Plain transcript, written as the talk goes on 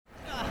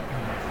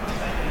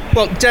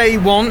Well, day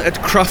one at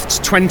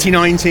Crufts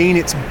 2019,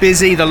 it's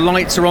busy, the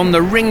lights are on,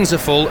 the rings are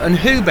full, and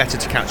who better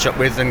to catch up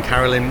with than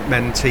Carolyn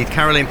Menteith.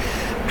 Carolyn,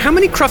 how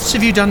many Crufts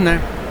have you done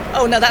now?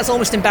 Oh no, that's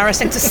almost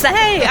embarrassing to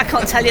say. I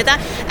can't tell you that.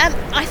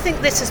 I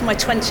think this is my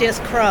 20th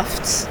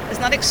Crufts.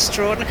 Isn't that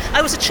extraordinary?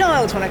 I was a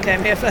child when I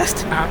came here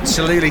first.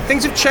 Absolutely.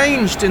 Things have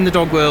changed in the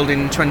dog world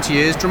in 20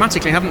 years,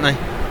 dramatically, haven't they?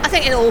 I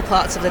think in all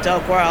parts of the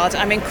dog world.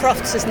 I mean,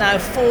 Crufts is now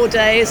 4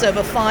 days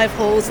over 5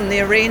 halls in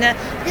the arena.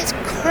 It's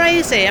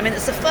crazy. I mean,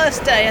 it's the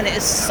first day and it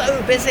is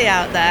so busy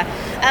out there.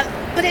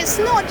 But it's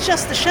not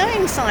just the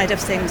showing side of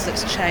things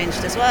that's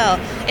changed as well.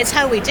 It's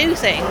how we do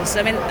things.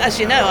 I mean, as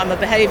you know, I'm a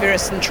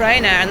behaviourist and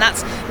trainer, and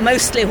that's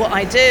mostly what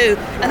I do.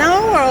 And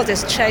our world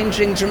is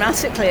changing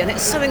dramatically, and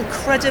it's so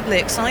incredibly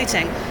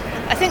exciting.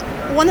 I think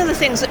one of the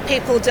things that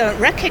people don't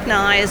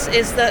recognise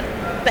is that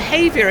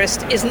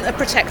behaviourist isn't a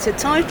protected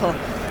title.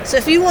 So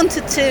if you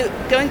wanted to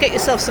go and get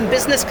yourself some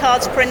business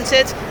cards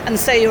printed and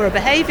say you're a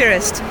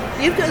behaviourist,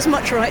 you've got as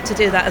much right to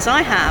do that as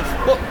I have.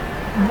 Well,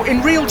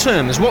 in real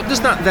terms, what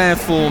does that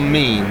therefore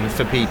mean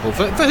for people,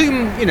 for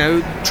whom,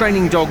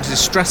 training dogs is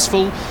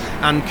stressful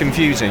and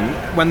confusing?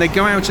 When they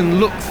go out and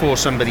look for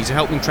somebody to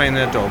help them train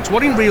their dogs,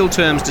 what in real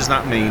terms does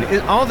that mean?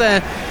 Are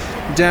there,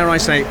 dare I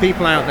say,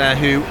 people out there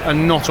who are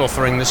not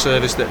offering the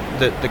service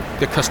that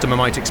the customer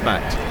might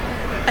expect?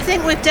 I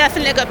think we've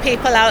definitely got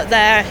people out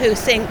there who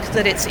think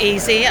that it's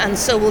easy and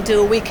so will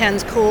do a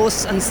weekend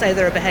course and say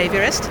they're a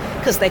behaviourist,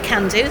 because they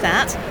can do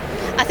that.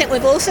 I think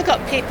we've also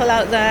got people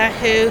out there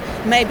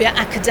who maybe are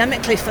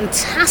academically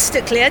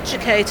fantastically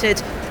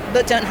educated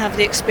but don't have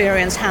the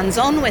experience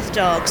hands-on with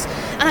dogs.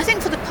 And I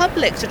think for the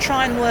public to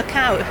try and work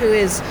out who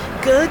is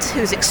good,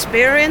 who's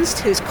experienced,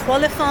 who's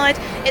qualified,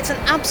 it's an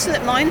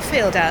absolute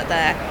minefield out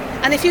there.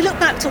 And if you look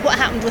back to what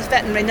happened with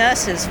veterinary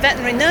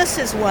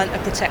nurses weren't a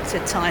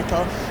protected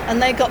title, and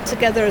they got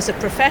together as a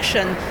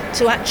profession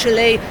to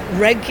actually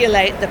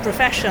regulate the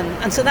profession.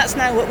 And so that's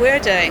now what we're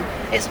doing.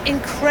 It's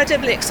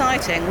incredibly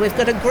exciting. We've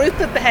got a group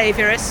of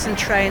behaviourists and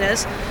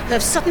trainers who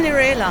have suddenly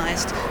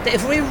realised that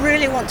if we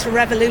really want to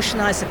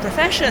revolutionise the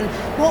profession,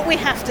 what we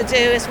have to do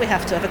is we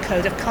have to have a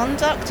code of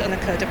conduct and a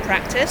code of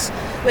practice.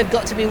 We've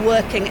got to be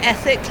working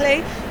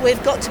ethically.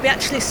 We've got to be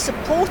actually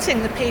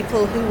supporting the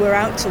people who we're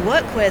out to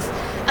work with.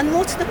 And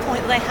more to the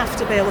point, they have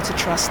to be able to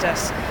trust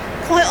us.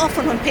 Quite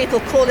often when people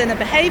call in a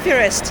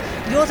behaviourist,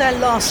 you're their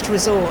last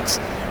resort.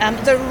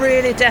 They're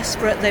really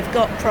desperate, they've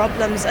got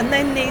problems, and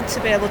they need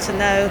to be able to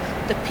know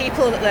the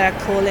people that they're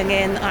calling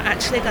in are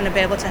actually going to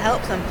be able to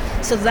help them.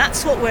 So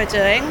that's what we're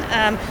doing.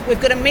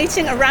 We've got a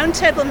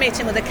roundtable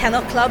meeting with the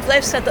Kennel Club.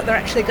 They've said that they're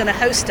actually going to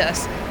host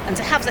us, and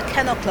to have the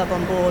Kennel Club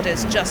on board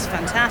is just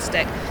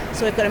fantastic.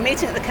 So we've got a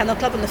meeting at the Kennel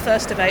Club on the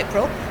 1st of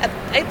April.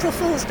 April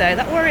Fool's Day,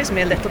 that worries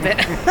me a little bit.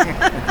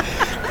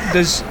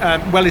 There's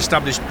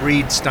well-established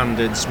breed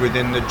standards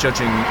within the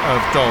judging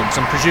of dogs,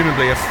 and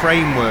presumably a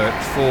framework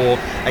for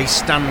a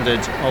standard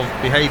of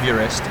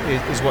behaviourist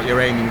is what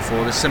you're aiming for,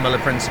 a similar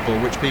principle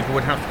which people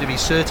would have to be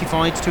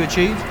certified to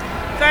achieve?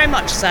 Very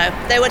much so.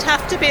 They would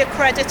have to be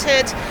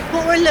accredited.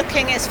 What we're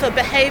looking is for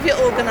behaviour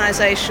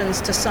organisations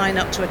to sign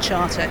up to a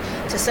charter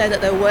to say that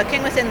they're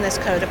working within this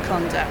code of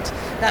conduct.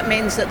 That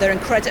means that they're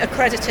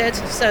accredited,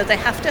 so they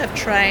have to have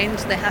trained,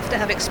 they have to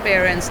have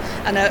experience,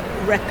 and a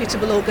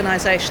reputable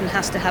organisation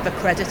has to have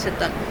accredited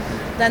them.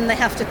 Then they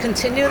have to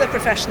continue their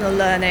professional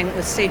learning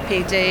with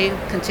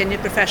CPD,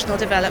 continued professional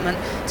development,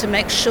 to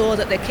make sure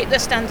that they keep their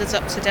standards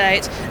up to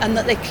date and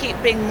that they keep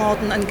being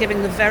modern and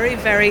giving the very,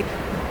 very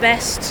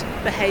best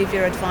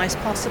behaviour advice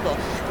possible.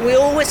 We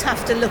always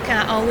have to look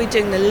at, are we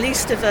doing the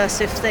least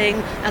aversive thing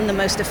and the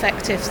most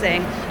effective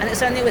thing? And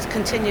it's only with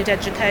continued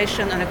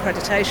education and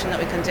accreditation that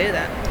we can do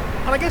that.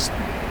 And I guess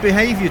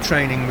behaviour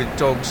training with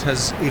dogs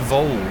has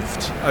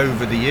evolved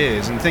over the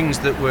years, and things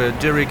that were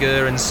de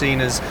rigueur and seen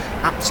as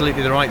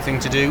absolutely the right thing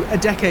to do a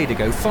decade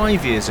ago,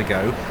 5 years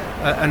ago,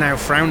 are now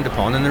frowned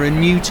upon, and there are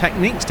new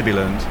techniques to be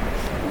learned.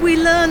 We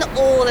learn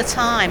all the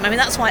time. I mean,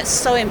 that's why it's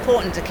so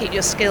important to keep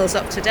your skills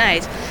up to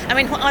date. I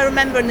mean, I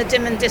remember in the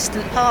dim and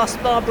distant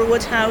past, Barbara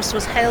Woodhouse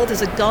was hailed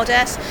as a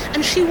goddess,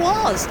 and she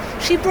was.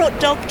 She brought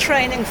dog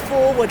training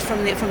forward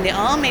from the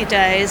army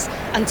days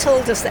and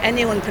told us that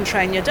anyone can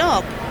train your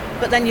dog.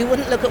 But then you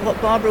wouldn't look at what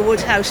Barbara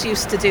Woodhouse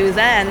used to do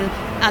then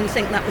and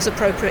think that was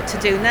appropriate to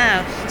do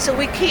now. So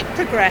we keep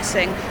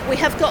progressing. We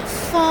have got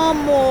far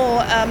more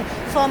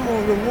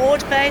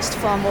reward-based,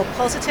 far more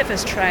positive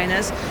as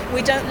trainers.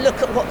 We don't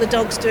look at what the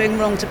dog's doing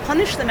wrong to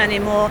punish them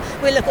anymore.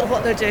 We look at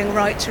what they're doing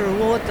right to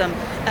reward them.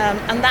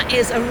 And that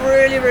is a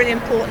really, really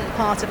important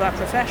part of our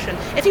profession.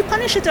 If you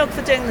punish a dog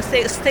for doing the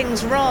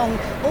things wrong,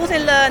 all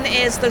they learn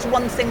is there's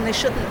one thing they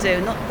shouldn't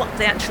do, not what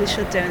they actually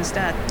should do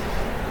instead.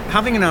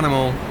 Having an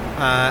animal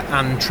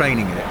and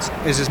training it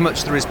is as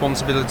much the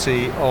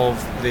responsibility of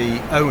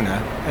the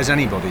owner as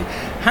anybody.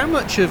 How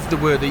much of the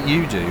work that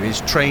you do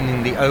is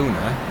training the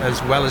owner as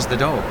well as the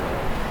dog?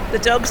 The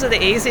dogs are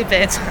the easy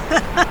bit.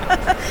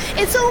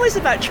 It's always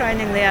about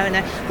training the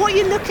owner. What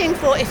you're looking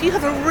for, if you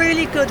have a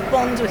really good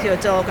bond with your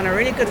dog and a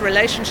really good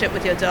relationship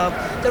with your dog,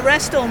 the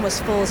rest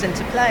almost falls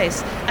into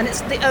place. And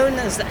it's the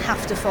owners that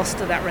have to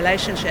foster that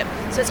relationship.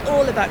 So it's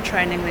all about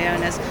training the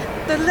owners.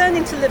 They're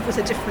learning to live with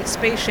a different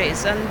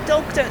species, and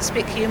dogs don't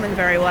speak human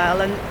very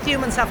well, and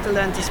humans have to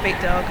learn to speak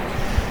dog.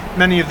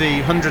 Many of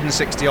the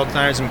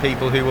 160,000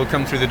 people who will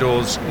come through the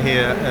doors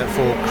here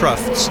for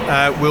Crufts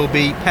will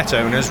be pet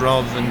owners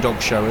rather than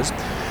dog showers.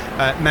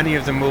 Many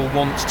of them will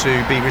want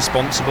to be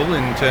responsible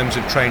in terms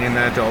of training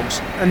their dogs.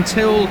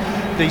 Until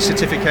the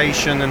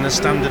certification and the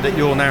standard that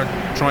you're now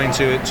trying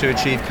to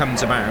achieve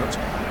comes about,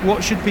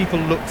 what should people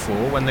look for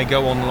when they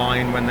go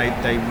online, when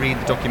they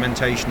read the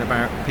documentation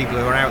about people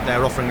who are out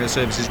there offering their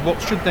services?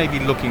 What should they be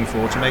looking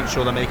for to make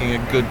sure they're making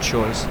a good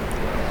choice?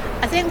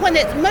 I think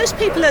most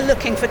people are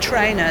looking for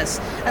trainers,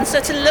 and so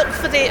to look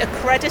for the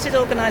accredited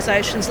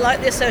organisations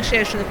like the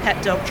Association of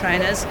Pet Dog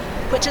Trainers,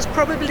 which is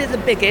probably the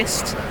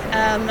biggest,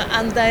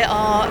 and they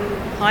are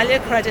highly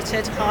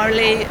accredited,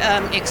 highly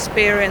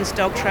experienced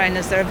dog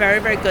trainers. They're a very,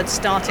 very good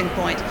starting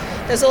point.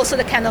 There's also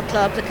the Kennel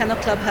Club. The Kennel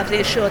Club have the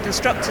Assured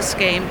Instructor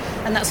Scheme,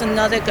 and that's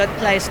another good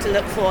place to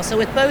look for. So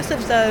with both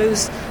of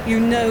those,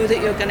 you know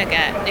that you're going to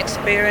get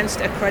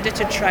experienced,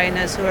 accredited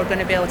trainers who are going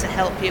to be able to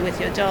help you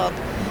with your dog.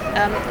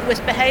 With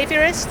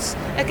behaviourists,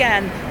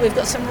 again, we've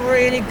got some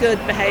really good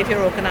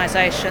behaviour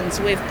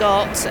organisations. We've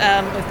got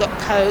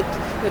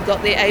COPE, we've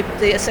got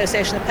the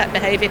Association of Pet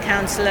Behaviour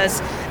Counsellors,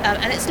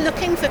 and it's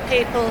looking for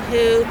people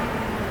who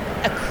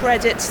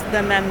accredit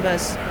their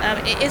members.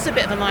 It is a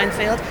bit of a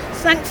minefield.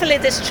 Thankfully,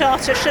 this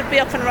charter should be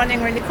up and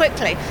running really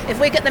quickly. If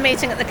we get the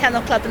meeting at the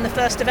Kennel Club on the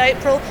 1st of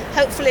April,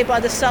 hopefully by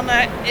the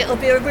summer it'll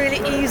be a really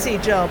easy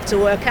job to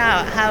work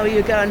out how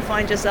you go and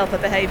find yourself a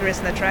behaviourist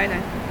and a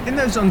trainer. In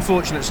those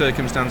unfortunate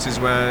circumstances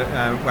where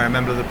a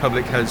member of the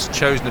public has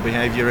chosen a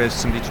behaviourist,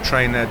 somebody to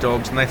train their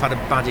dogs, and they've had a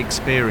bad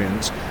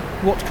experience,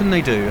 what can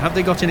they do? Have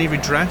they got any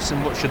redress,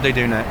 and what should they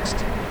do next?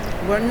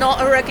 We're not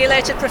a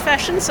regulated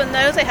profession, so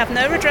no, they have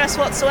no redress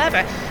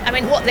whatsoever. I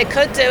mean, what they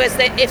could do is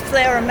if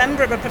they're a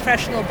member of a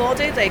professional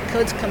body, they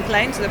could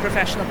complain to the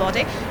professional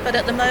body, but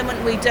at the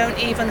moment we don't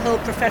even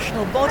hold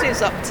professional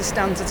bodies up to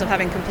standards of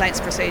having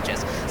complaints procedures.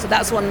 So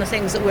that's one of the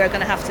things that we're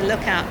going to have to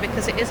look at,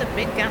 because it is a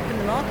big gap in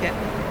the market.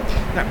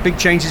 Now, big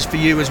changes for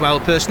you as well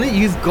personally.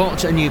 You've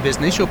got a new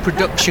business, your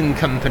production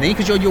company,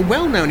 because you're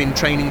well known in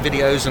training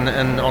videos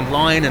and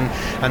online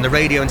and the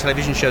radio and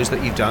television shows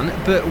that you've done.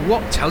 But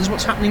tell us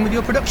what's happening with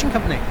your production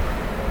company.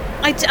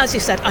 As you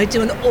said, I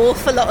do an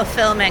awful lot of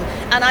filming,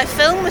 and I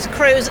film with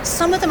crews.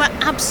 Some of them are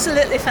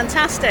absolutely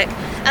fantastic,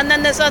 and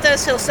then there's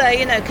others who'll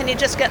say, can you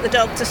just get the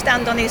dog to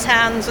stand on his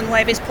hands and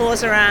wave his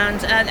paws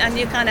around, and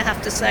you kind of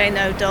have to say,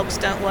 no, dogs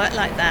don't work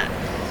like that.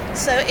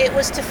 So it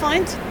was to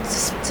find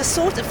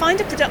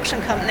a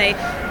production company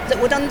that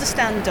would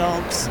understand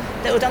dogs,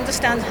 that would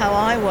understand how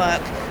I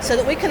work, so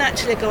that we can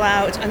actually go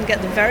out and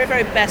get the very,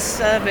 very best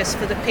service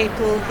for the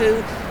people who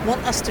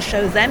want us to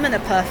show them in a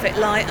perfect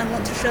light and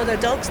want to show their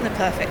dogs in a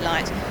perfect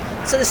light.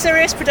 So the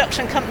Sirius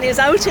production company is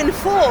out in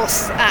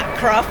force at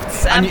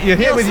Crufts. And you're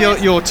here with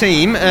your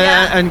team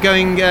and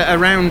going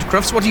around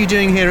Crufts. What are you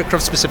doing here at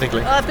Crufts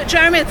specifically? I've got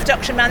Jeremy, the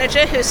production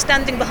manager, who's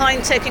standing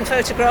behind taking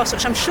photographs,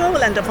 which I'm sure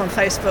will end up on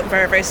Facebook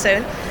very, very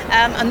soon.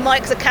 And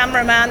Mike, the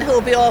cameraman, who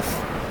will be off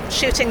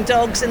shooting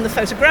dogs in the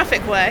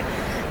photographic way.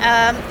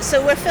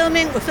 So we're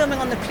filming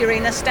on the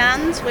Purina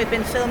stand. We've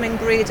been filming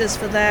breeders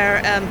for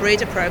their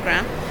breeder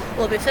programme.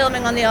 We'll be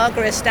filming on the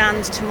Argyris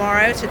stand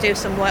tomorrow to do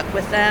some work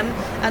with them,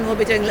 and we'll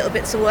be doing little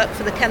bits of work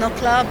for the Kennel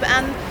Club,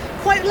 and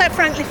quite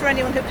frankly for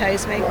anyone who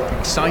pays me.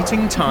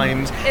 Exciting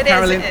times.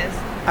 Carolyn, it is.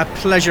 A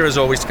pleasure as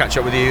always to catch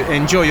up with you.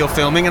 Enjoy your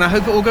filming, and I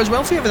hope it all goes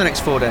well for you over the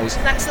next 4 days.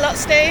 Thanks a lot,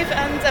 Steve,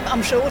 and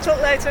I'm sure we'll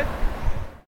talk later.